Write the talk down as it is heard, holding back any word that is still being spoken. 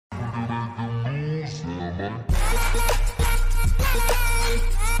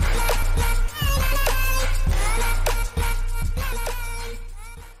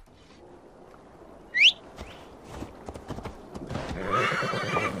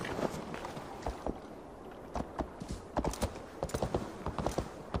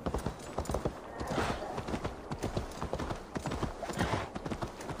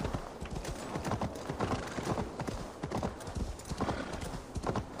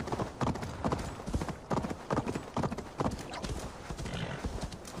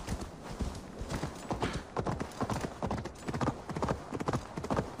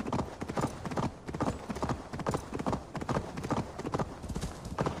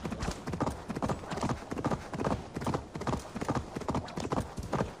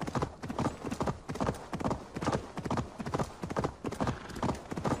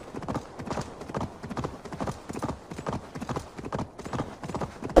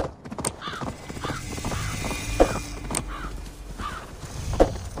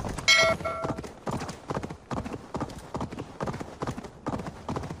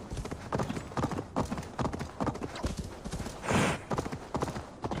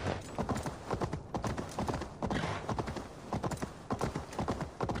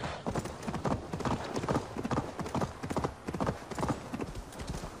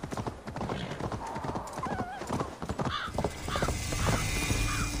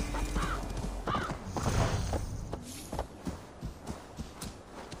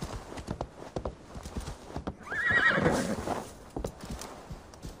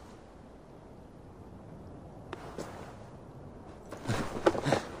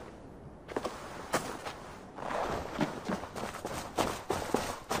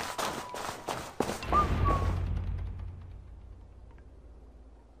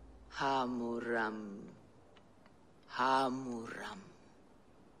Hamuram. Hamuram.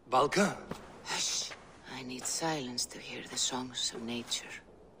 Valka? Hush. I need silence to hear the songs of nature.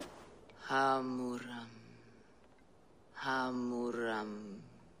 Hamuram. Hamuram.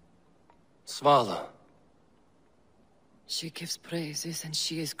 Svala. She gives praises and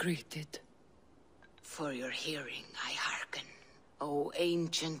she is greeted. For your hearing I hearken, O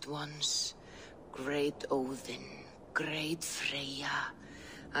ancient ones, great Odin, great Freya.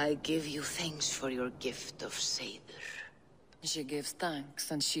 I give you thanks for your gift of Seder. She gives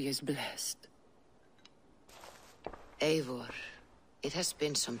thanks and she is blessed. Eivor, it has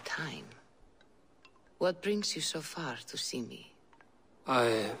been some time. What brings you so far to see me?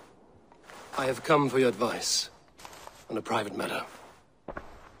 I have come for your advice on a private matter.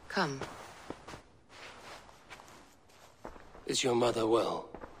 Come. Is your mother well?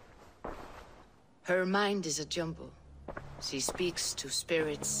 Her mind is a jumble. She speaks to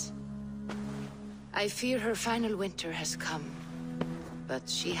spirits. I fear her final winter has come, but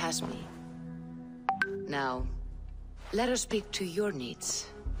she has me. Now, let us speak to your needs.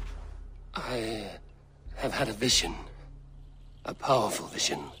 I have had a vision. A powerful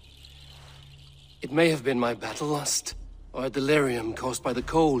vision. It may have been my battle lust, or a delirium caused by the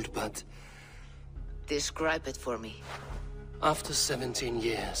cold, but... Describe it for me. After 17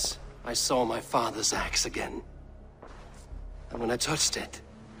 years, I saw my father's axe again. And when I touched it,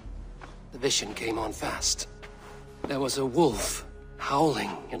 the vision came on fast. There was a wolf,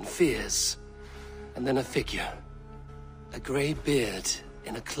 howling and fierce, and then a figure. A grey beard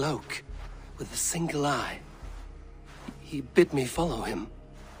in a cloak, with a single eye. He bid me follow him.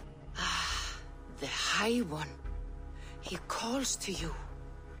 Ah, the High One. He calls to you.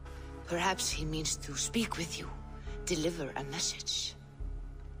 Perhaps he means to speak with you, deliver a message.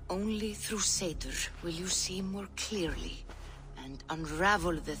 Only through Seder will you see more clearly and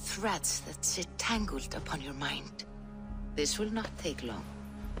unravel the threads that sit tangled upon your mind. This will not take long.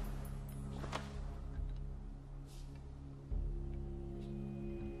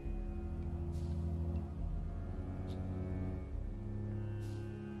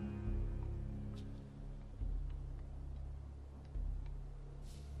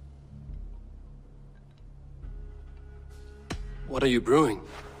 What are you brewing?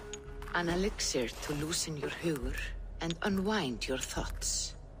 An elixir to loosen your hugur and unwind your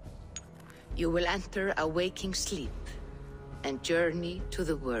thoughts. You will enter a waking sleep and journey to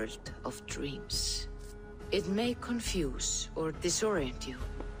the world of dreams. It may confuse or disorient you,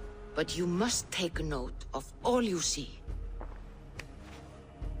 but you must take note of all you see.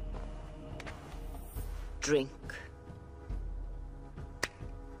 Drink.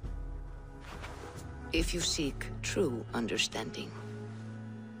 If you seek true understanding.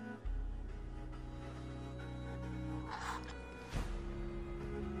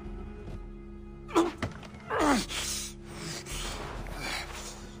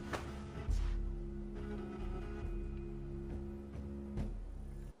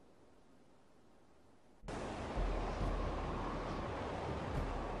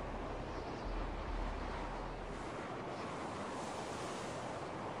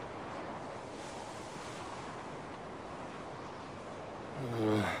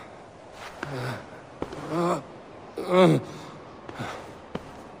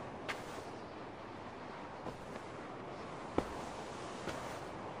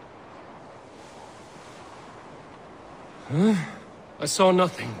 I saw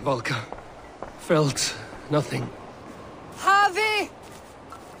nothing, Volka. Felt nothing. Harvey!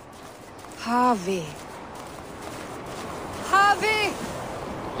 Harvey! Harvey!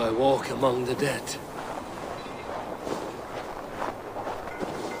 I walk among the dead.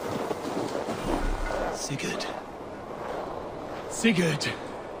 Sigurd. Sigurd!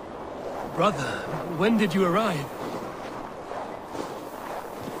 Brother, when did you arrive?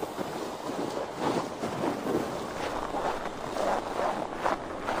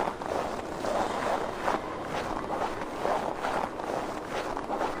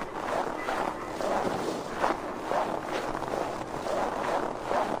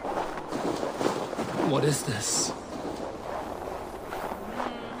 What is this?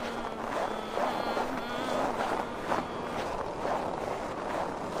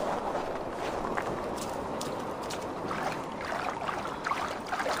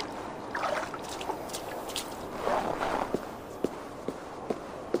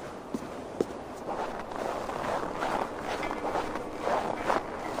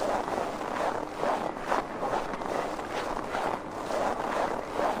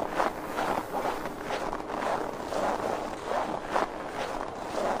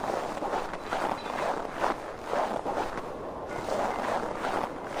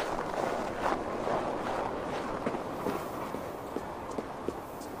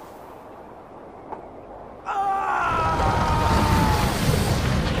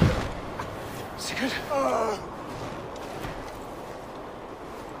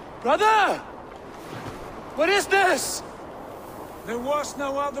 Brother! What is this? There was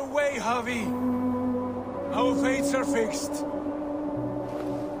no other way, Javi. Our fates are fixed.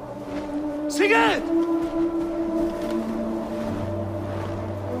 Sigurd!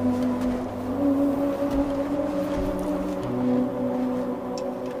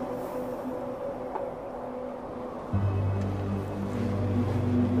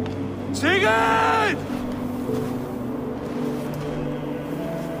 Sigurd!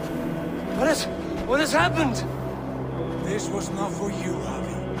 What has happened? This was not for you,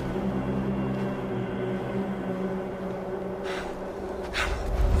 Javi.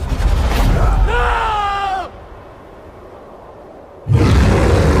 No!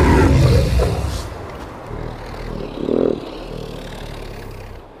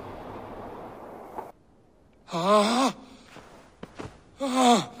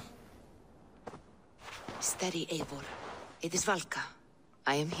 Steady, Eivor. It is Valka.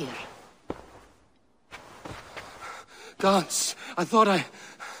 I am here. Gods, I thought I...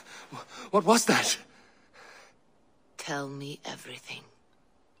 What was that? Tell me everything.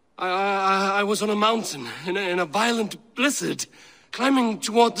 I was on a mountain, in a violent blizzard, climbing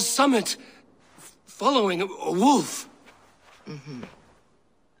toward the summit, following a wolf. Mm-hmm.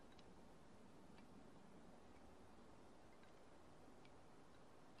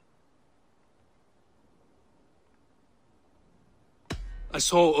 I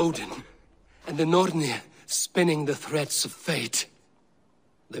saw Odin, and the Nornir spinning the threads of fate.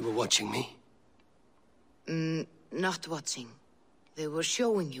 They were watching me. Not watching. They were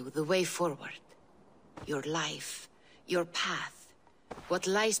showing you the way forward. Your life, your path, what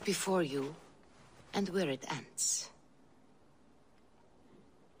lies before you, and where it ends.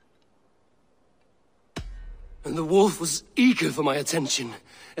 And the wolf was eager for my attention,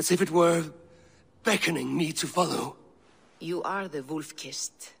 as if it were beckoning me to follow. You are the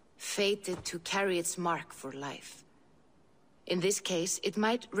wolf-kissed, fated to carry its mark for life. In this case, it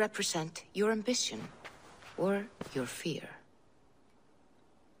might represent your ambition, or your fear.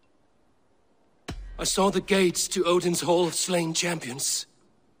 I saw the gates to Odin's Hall of Slain Champions.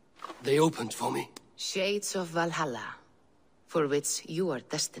 They opened for me. Shades of Valhalla, for which you are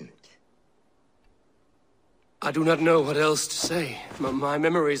destined. I do not know what else to say. My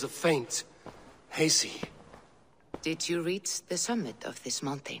memories are faint, hazy. Did you reach the summit of this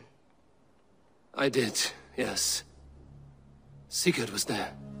mountain? I did, yes. Sigurd was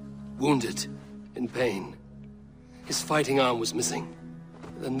there, wounded, in pain. His fighting arm was missing.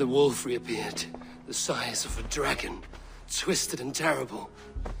 Then the wolf reappeared, the size of a dragon, twisted and terrible.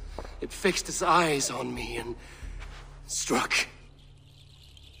 It fixed its eyes on me and struck.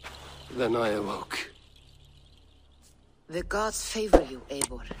 Then I awoke. The gods favor you,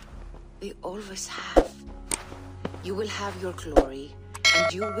 Eivor. They always have. You will have your glory,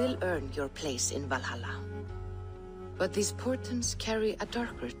 and you will earn your place in Valhalla. But these portents carry a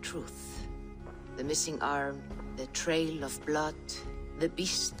darker truth. The missing arm, the trail of blood, the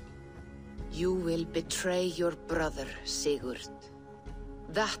beast. You will betray your brother, Sigurd.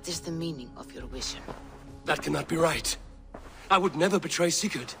 That is the meaning of your vision. That cannot be right. I would never betray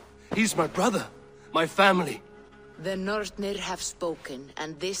Sigurd. He's my brother, my family. The Nornir have spoken,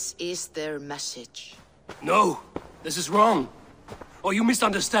 and this is their message. No, this is wrong. Or you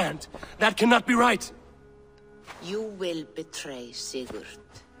misunderstand. That cannot be right. You will betray Sigurd.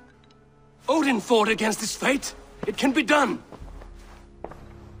 Odin fought against his fate. It can be done.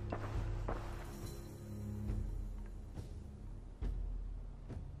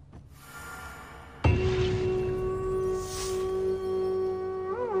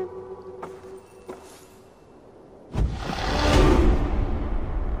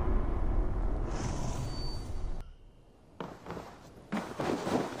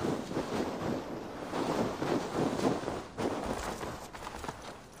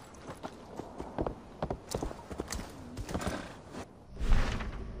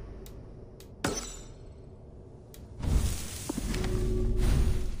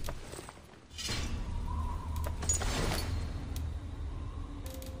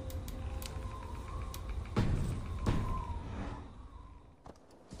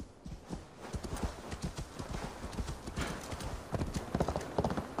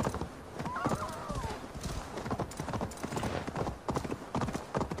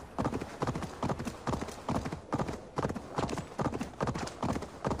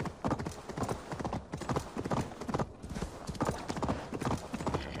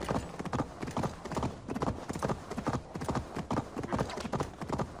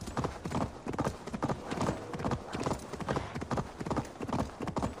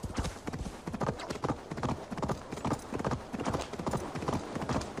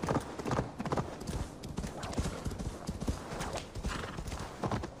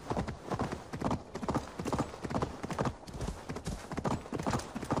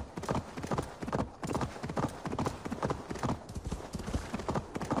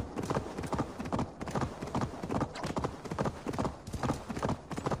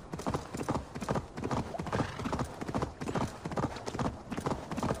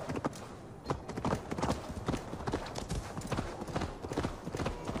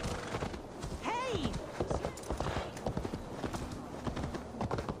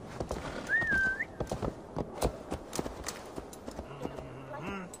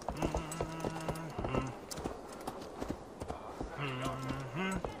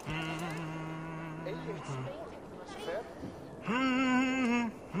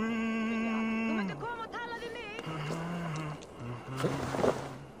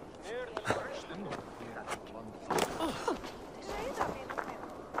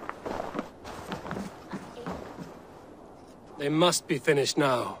 They must be finished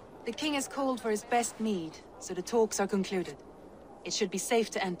now. The king has called for his best mead, so the talks are concluded. It should be safe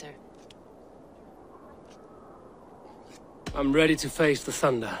to enter. I'm ready to face the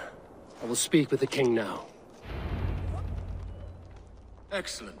thunder. I will speak with the king now.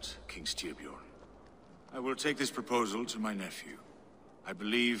 Excellent, King Styrbjorn. I will take this proposal to my nephew. I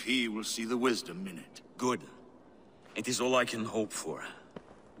believe he will see the wisdom in it. Good. It is all I can hope for.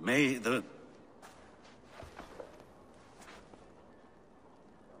 May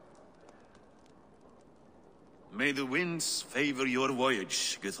the winds favor your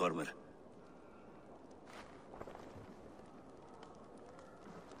voyage, Guthormer.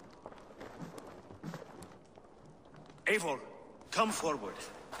 Eivor, come forward,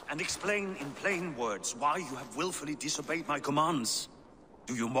 and explain in plain words why you have willfully disobeyed my commands.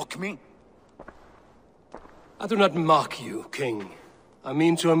 Do you mock me? I do not mock you, King. I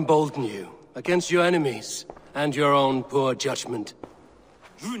mean to embolden you against your enemies and your own poor judgment.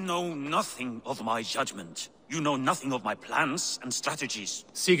 You know nothing of my judgment. You know nothing of my plans and strategies.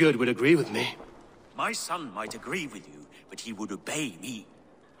 Sigurd would agree with me. My son might agree with you, but he would obey me.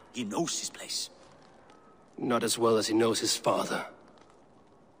 He knows his place. Not as well as he knows his father.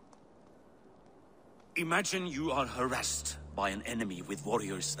 Imagine you are harassed by an enemy with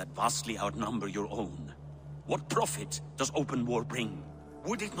warriors that vastly outnumber your own. What profit does open war bring?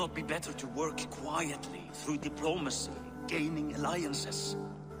 Would it not be better to work quietly through diplomacy, gaining alliances?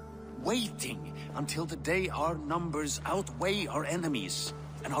 Waiting until the day our numbers outweigh our enemies,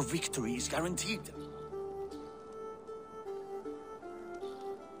 and our victory is guaranteed.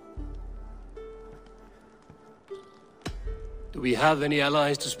 Do we have any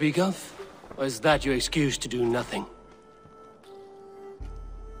allies to speak of? Or is that your excuse to do nothing?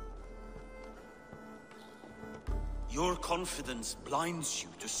 Your confidence blinds you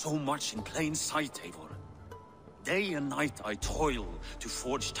to so much in plain sight, Eivor. Day and night I toil to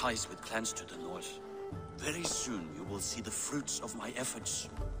forge ties with clans to the north. Very soon you will see the fruits of my efforts.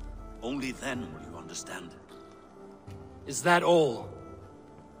 Only then will you understand. Is that all?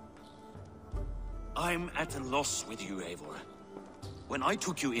 I'm at a loss with you, Eivor. When I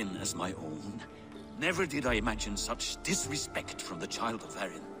took you in as my own, never did I imagine such disrespect from the child of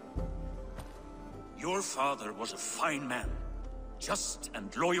Varin. Your father was a fine man. Just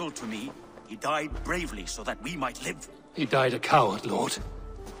and loyal to me, he died bravely so that we might live. He died a coward, Lord.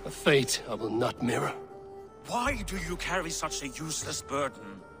 A fate I will not mirror. Why do you carry such a useless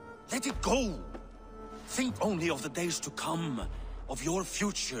burden? Let it go! Think only of the days to come, of your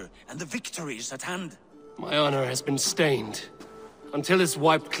future and the victories at hand. My honor has been stained. Until it's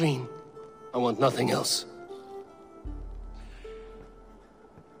wiped clean, I want nothing else.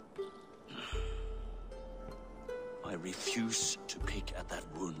 I refuse to pick at that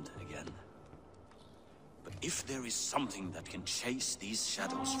wound again. But if there is something that can chase these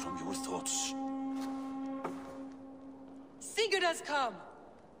shadows from your thoughts... Sigurd has come!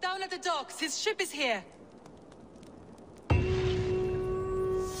 Down at the docks, his ship is here!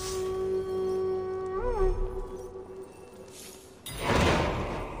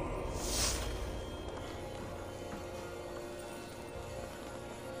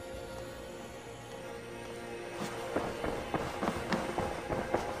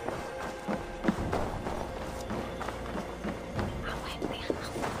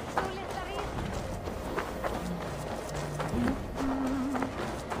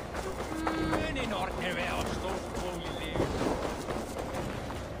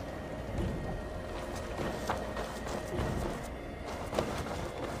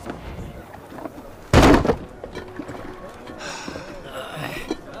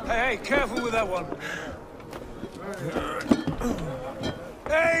 Hey, careful with that one.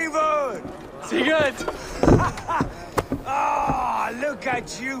 Eivor! Sigurd! Ah, look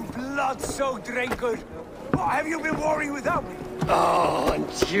at you, blood-soaked rancor. What have you been worrying without me? Oh,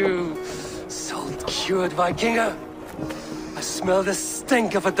 and you, salt-cured Vikinger. I smell the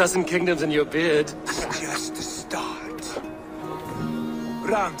stink of a dozen kingdoms in your beard. It's just the start.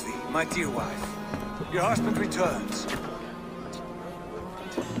 Randvi, my dear wife, your husband returns.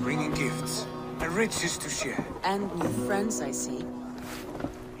 Bringing gifts and riches to share. And new friends, I see.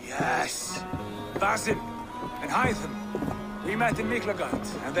 Yes. Basim and Hytham. We met in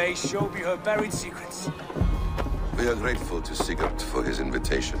Miklagard, and they showed me her buried secrets. We are grateful to Sigurd for his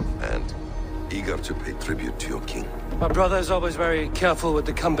invitation, and eager to pay tribute to your king. My brother is always very careful with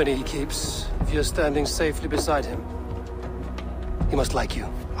the company he keeps. If you're standing safely beside him, he must like you.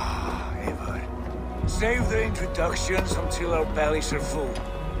 Ah, Eivor. Save the introductions until our bellies are full.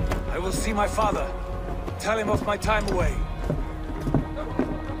 I will see my father. Tell him of my time away.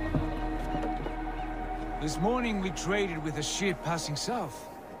 This morning we traded with a ship passing south.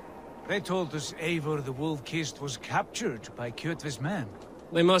 They told us Eivor the Wolf-Kissed was captured by Kjotve's men.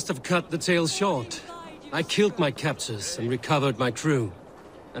 They must have cut the tale short. I killed my captors and recovered my crew.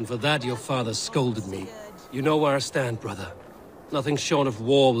 And for that your father scolded me. You know where I stand, brother. Nothing short of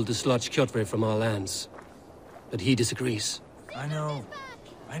war will dislodge Kjotve from our lands. But he disagrees. I know.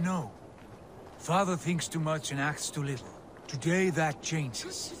 I know. Father thinks too much and acts too little. Today that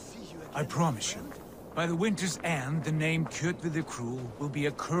changes. I promise you. By the winter's end, the name Kjotve the Cruel will be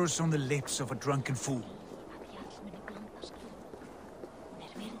a curse on the lips of a drunken fool.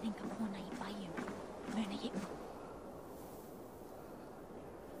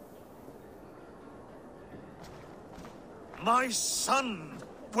 My son!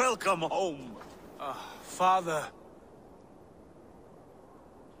 Welcome home! Father.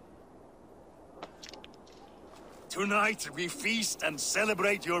 Tonight we feast and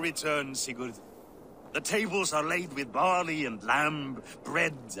celebrate your return, Sigurd. The tables are laid with barley and lamb,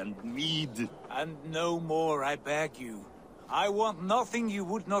 bread and mead. And no more, I beg you. I want nothing you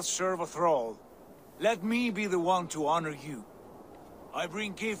would not serve a thrall. Let me be the one to honor you. I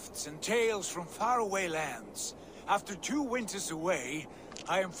bring gifts and tales from faraway lands. After 2 winters away,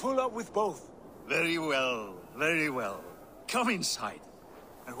 I am full up with both. Very well, very well. Come inside.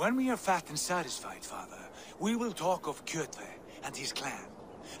 And when we are fat and satisfied, Father, we will talk of Kjotve and his clan,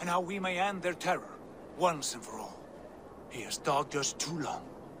 and how we may end their terror, once and for all. He has dogged us too long,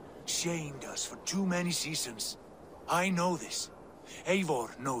 shamed us for too many seasons. I know this.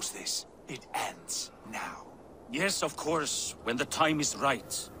 Eivor knows this. It ends now. Yes, of course, when the time is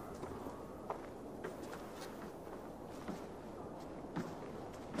right.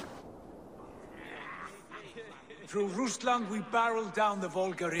 Through Rusland we barreled down the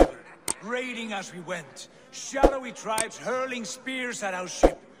Volga River, raiding as we went. Shadowy tribes hurling spears at our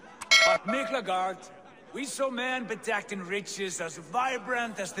ship. At Miklagard, we saw men bedecked in riches as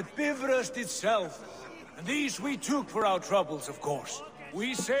vibrant as the Bifrost itself. And these we took for our troubles, of course.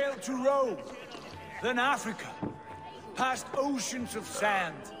 We sailed to Rome, then Africa, past oceans of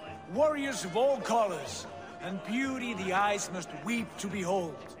sand, warriors of all colors, and beauty the eyes must weep to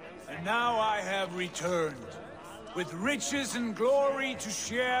behold. And now I have returned, with riches and glory to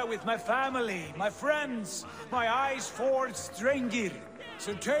share with my family, my friends, my eyes-forged Strengir.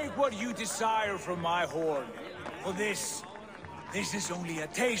 So take what you desire from my horn, for this is only a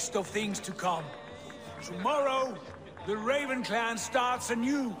taste of things to come. Tomorrow, the Raven clan starts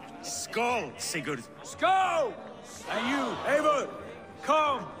anew. Skål, Sigurd. Skål! And you, Eivor,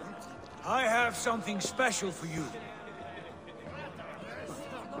 come. I have something special for you.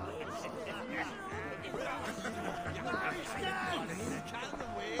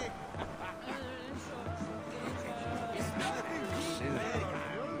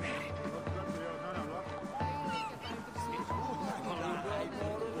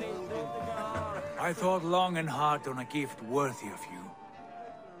 I thought long and hard on a gift worthy of you.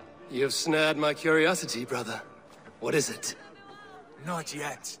 You've snared my curiosity, brother. What is it? Not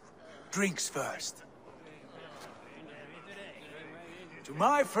yet. Drinks first. To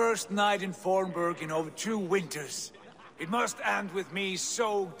my first night in Fornburg in over 2 winters. It must end with me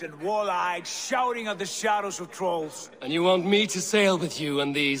soaked and wall-eyed, shouting at the shadows of trolls. And you want me to sail with you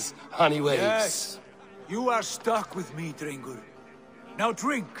on these honey waves? Yes. You are stuck with me, Drengur. Now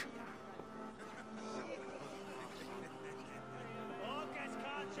drink.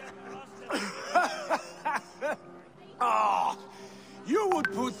 Ah, you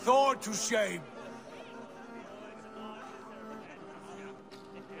would put Thor to shame.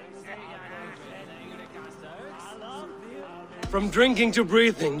 From drinking to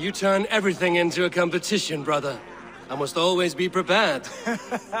breathing, you turn everything into a competition, brother. I must always be prepared.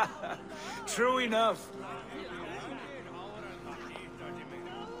 True enough.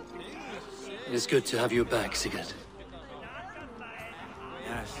 It is good to have you back, Sigurd.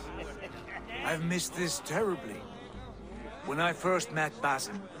 Yes. I've missed this terribly. When I first met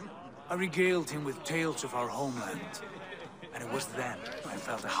Basim, I regaled him with tales of our homeland. And it was then I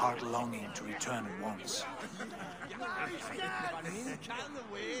felt a heart longing to return at once.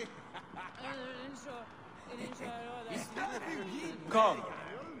 Come.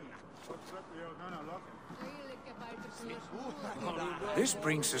 This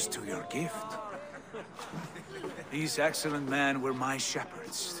brings us to your gift. These excellent men were my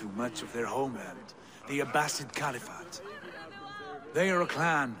shepherds through much of their homeland, the Abbasid Caliphate. They are a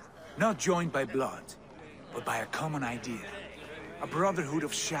clan, not joined by blood, but by a common idea. A brotherhood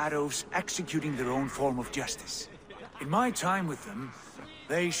of shadows executing their own form of justice. In my time with them,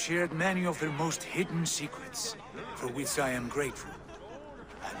 they shared many of their most hidden secrets, for which I am grateful.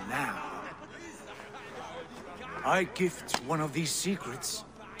 And now, I gift one of these secrets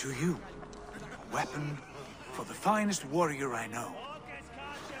to you. A weapon for the finest warrior I know.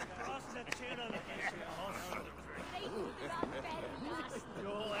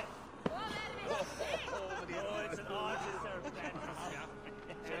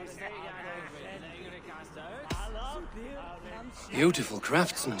 Beautiful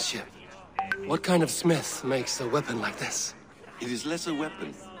craftsmanship. What kind of smith makes a weapon like this? It is less a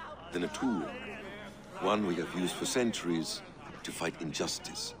weapon than a tool. One we have used for centuries to fight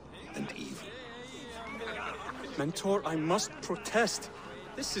injustice and evil. Mentor, I must protest.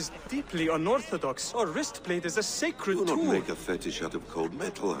 This is deeply unorthodox. Our wrist blade is a sacred tool. Do not make a fetish out of cold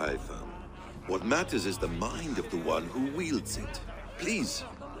metal, Haitham. What matters is the mind of the one who wields it. Please,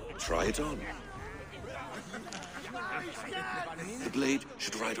 try it on. The blade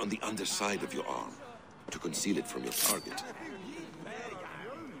should ride on the underside of your arm, to conceal it from your target.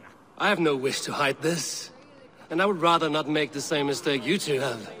 I have no wish to hide this, and I would rather not make the same mistake you two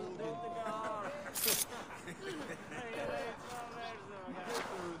have.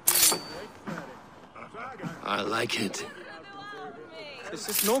 I like it. This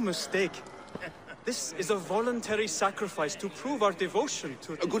is no mistake. This is a voluntary sacrifice to prove our devotion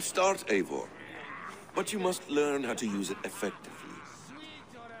to... A good start, Eivor. But you must learn how to use it effectively.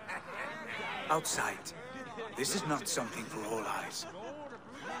 Outside. This is not something for all eyes.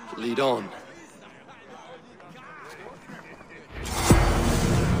 Lead on.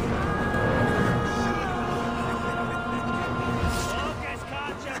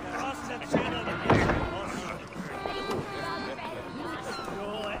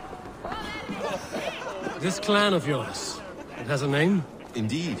 This clan of yours, it has a name?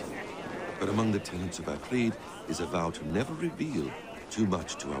 Indeed. But among the tenets of our creed is a vow to never reveal too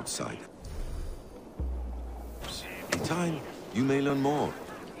much to outsiders. In time, you may learn more.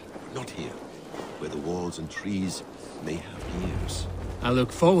 Not here, where the walls and trees may have ears. I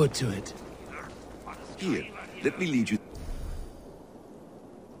look forward to it. Here, let me lead you.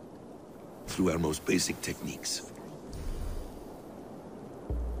 through our most basic techniques.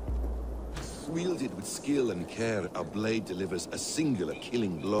 Wielded with skill and care, our blade delivers a singular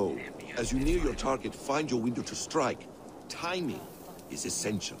killing blow. As you near your target, find your window to strike. Timing is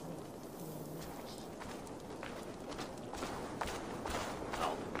essential.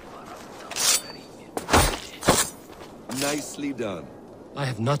 Nicely done. I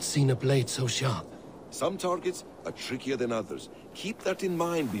have not seen a blade so sharp. Some targets are trickier than others. Keep that in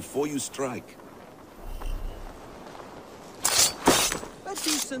mind before you strike. A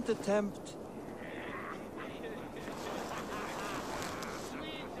decent attempt.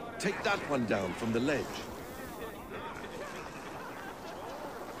 Take that one down from the ledge.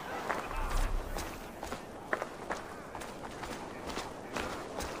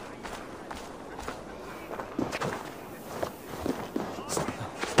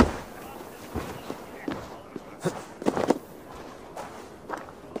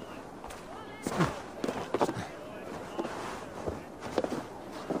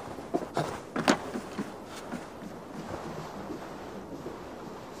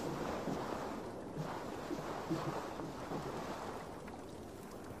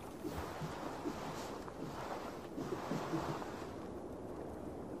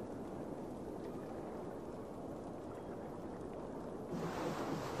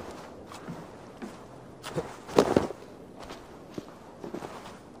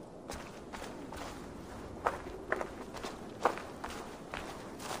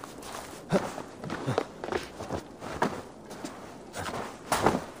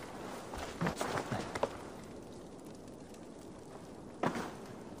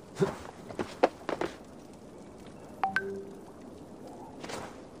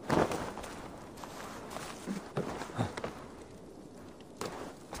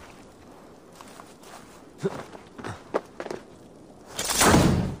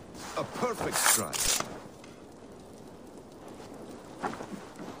 A perfect strike.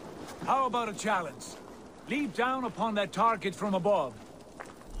 How about a challenge? Leap down upon that target from above.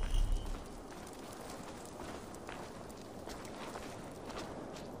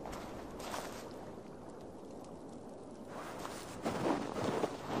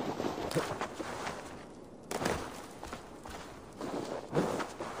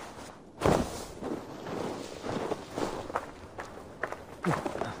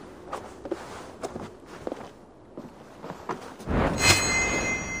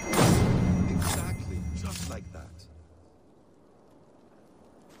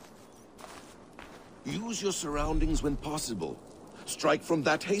 Use your surroundings when possible. Strike from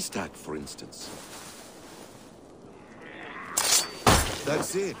that haystack, for instance.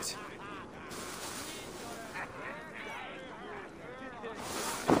 That's it.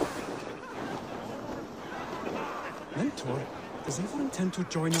 Mentor, does Eivor intend to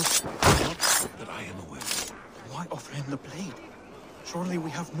join us? Not that I am aware. Why offer him the blade? Surely we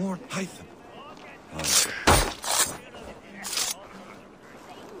have more. Hytham.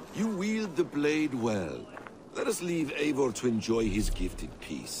 You wield the blade well. Let us leave Eivor to enjoy his gift in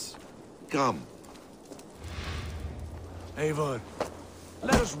peace. Come. Eivor,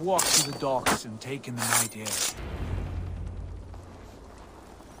 let us walk to the docks and take in the night air.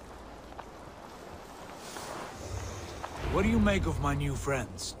 What do you make of my new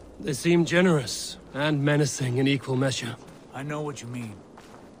friends? They seem generous and menacing in equal measure. I know what you mean.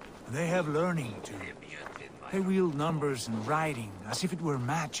 They have learning too. They wield numbers and writing as if it were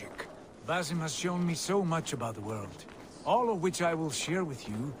magic. Basim has shown me so much about the world, all of which I will share with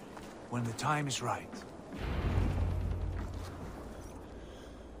you when the time is right.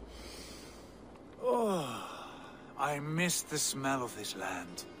 Oh, I miss the smell of this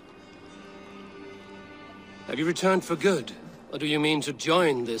land. Have you returned for good? Or do you mean to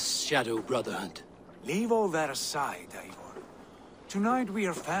join this Shadow Brotherhood? Leave all that aside, Eivor. Tonight we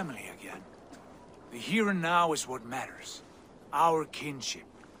are family again. The here and now is what matters. Our kinship,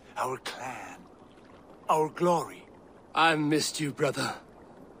 our clan, our glory. I missed you, brother.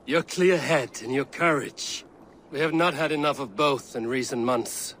 Your clear head and your courage. We have not had enough of both in recent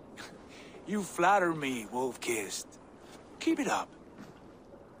months. You flatter me, Wolf-Kissed. Keep it up.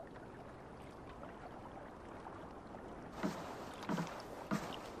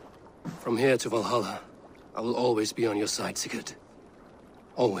 From here to Valhalla, I will always be on your side, Sigurd.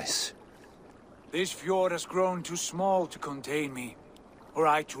 Always. This fjord has grown too small to contain me, or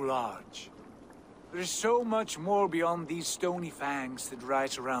I too large. There is so much more beyond these stony fangs that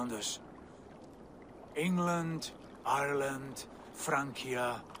rise around us. England, Ireland,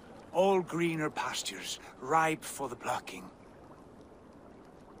 Francia, all greener pastures, ripe for the plucking.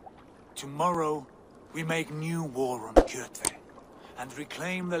 Tomorrow, we make new war on Kjotve, and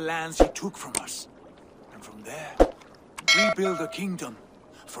reclaim the lands he took from us. And from there, rebuild a kingdom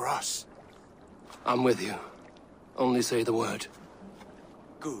for us. I'm with you. Only say the word.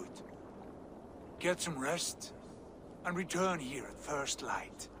 Good. Get some rest, and return here at first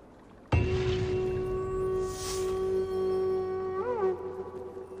light.